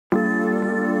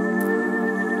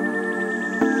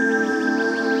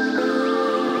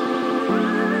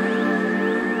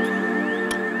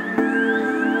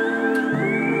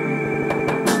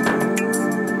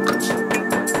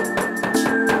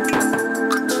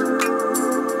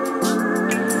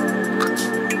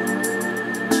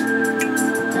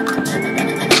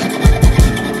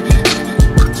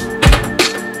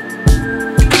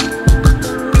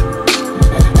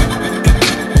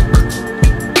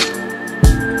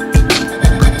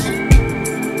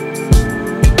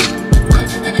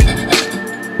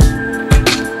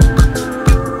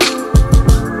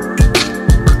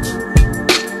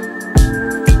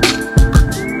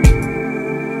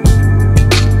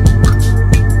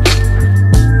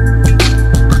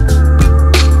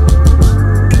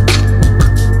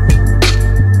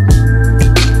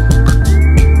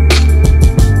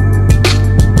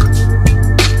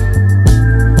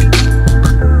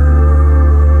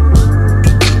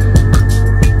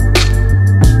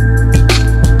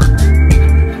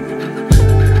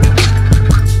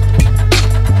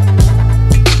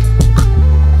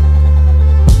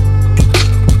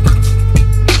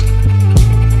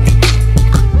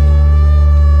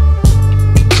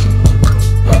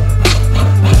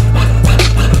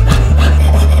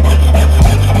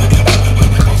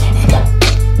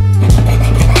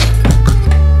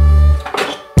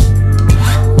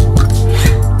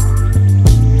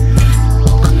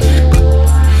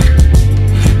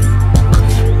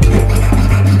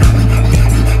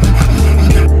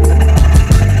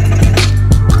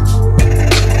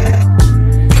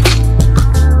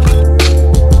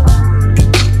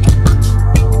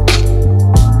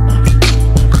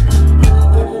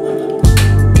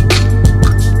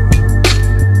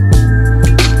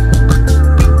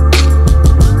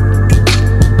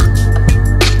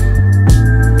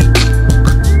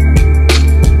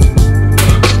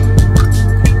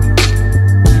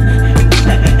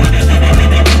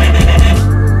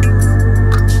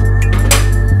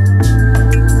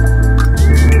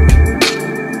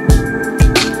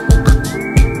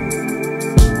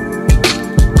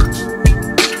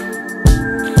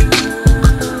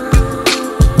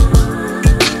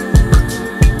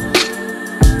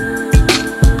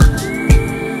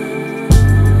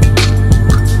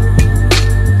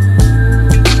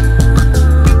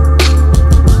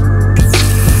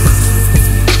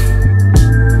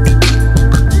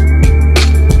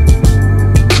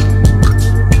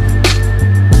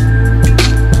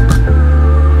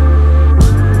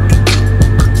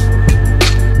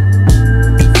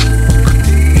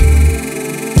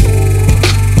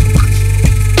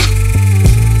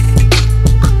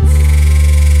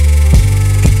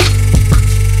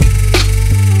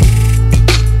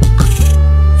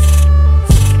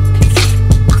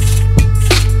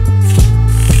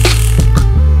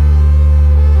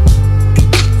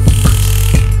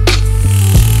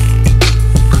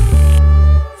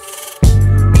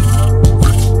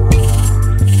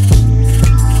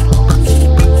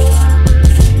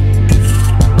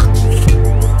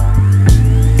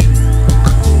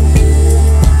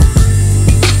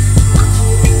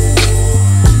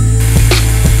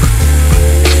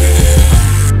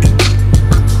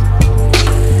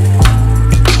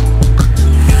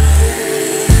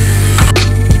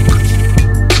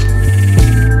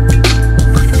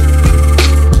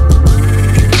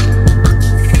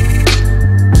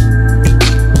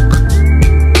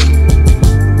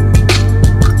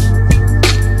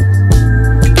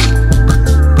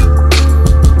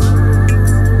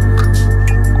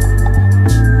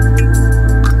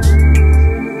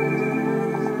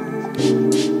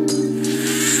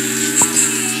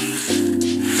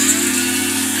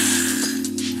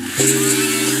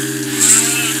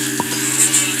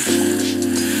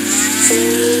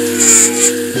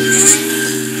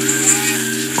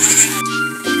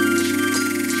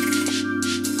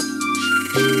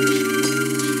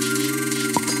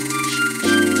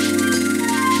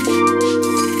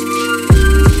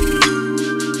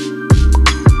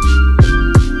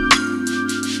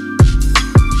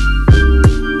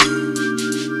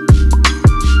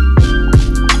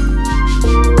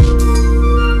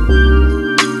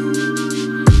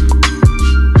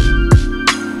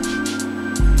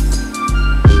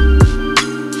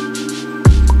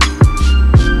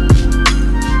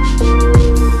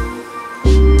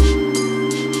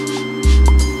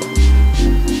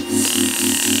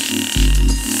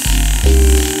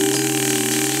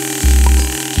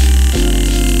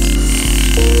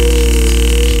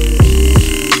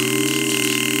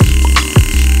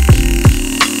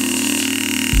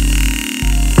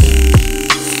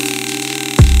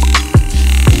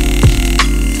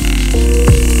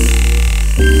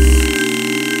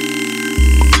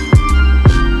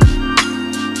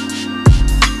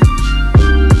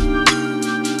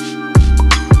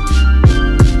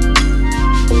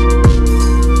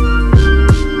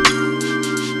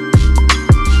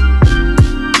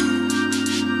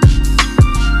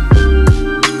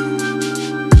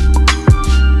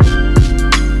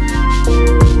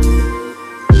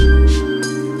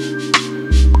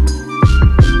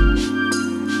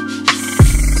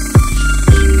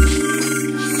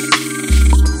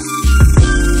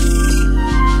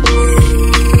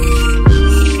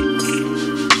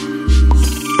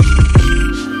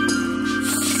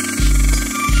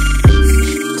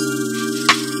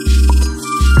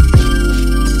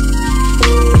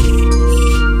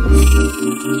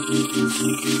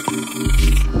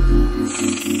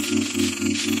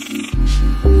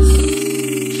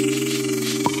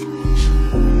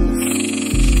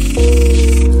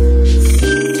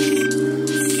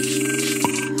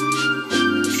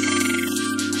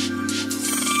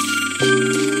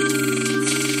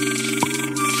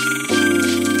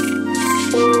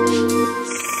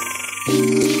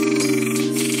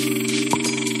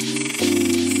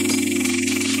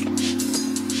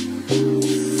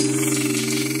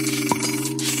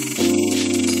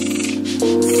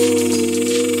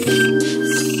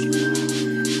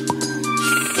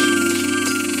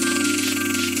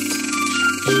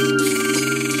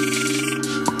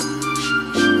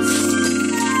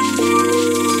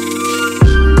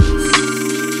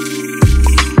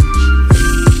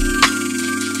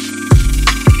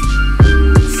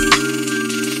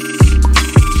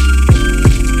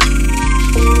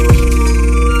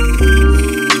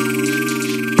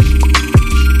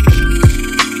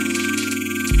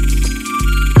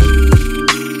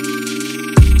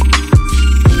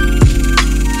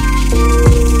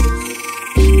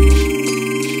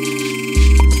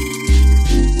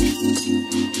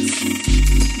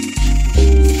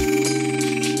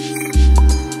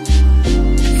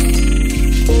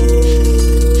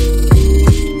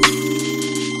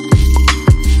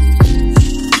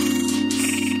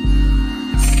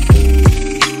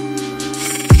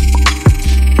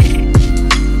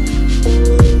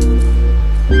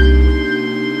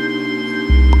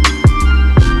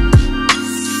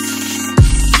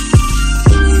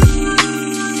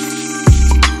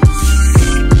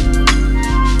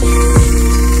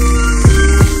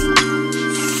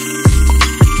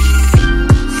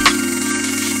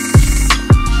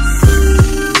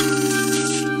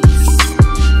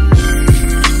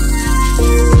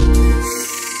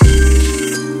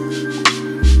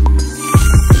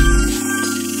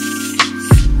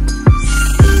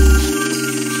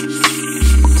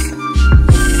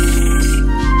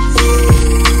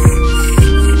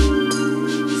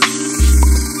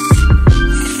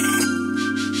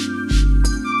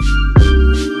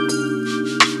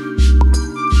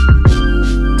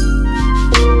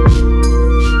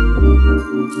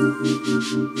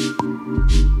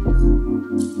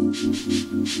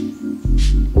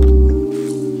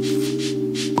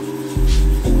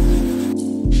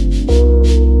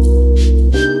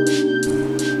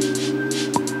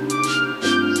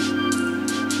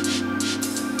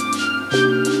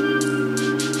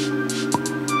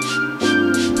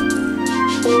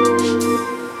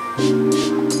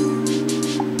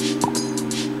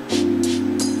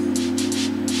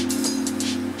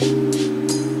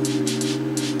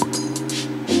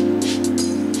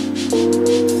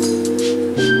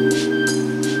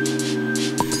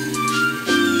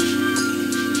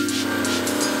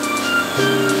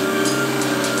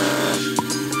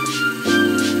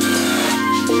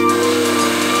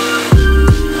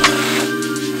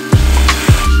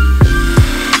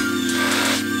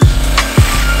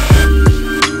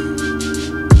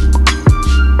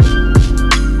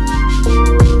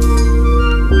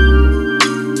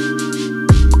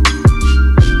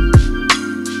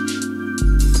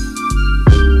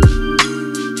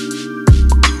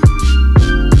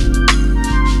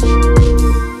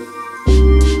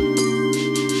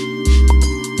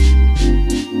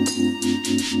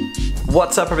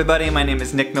What's up everybody, my name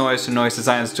is Nick Noyes from Noyes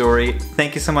Designs Jewelry.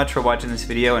 Thank you so much for watching this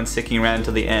video and sticking around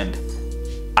until the end.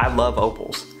 I love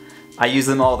opals. I use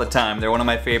them all the time, they're one of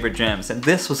my favorite gems, and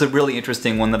this was a really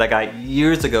interesting one that I got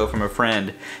years ago from a friend,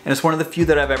 and it's one of the few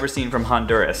that I've ever seen from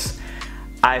Honduras.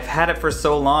 I've had it for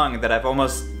so long that I've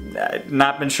almost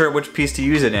not been sure which piece to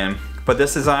use it in, but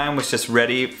this design was just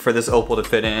ready for this opal to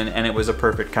fit in, and it was a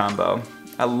perfect combo.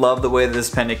 I love the way that this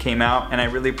pendant came out, and I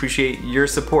really appreciate your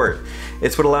support.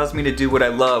 It's what allows me to do what I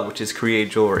love, which is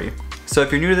create jewelry. So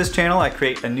if you're new to this channel, I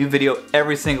create a new video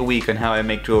every single week on how I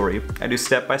make jewelry. I do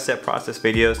step-by-step process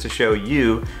videos to show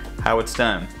you how it's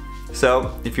done.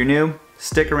 So if you're new,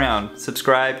 stick around,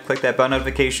 subscribe, click that bell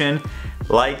notification,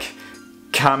 like,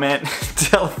 comment,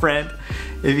 tell a friend.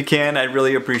 If you can, I'd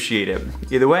really appreciate it.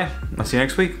 Either way, I'll see you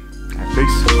next week.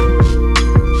 Peace.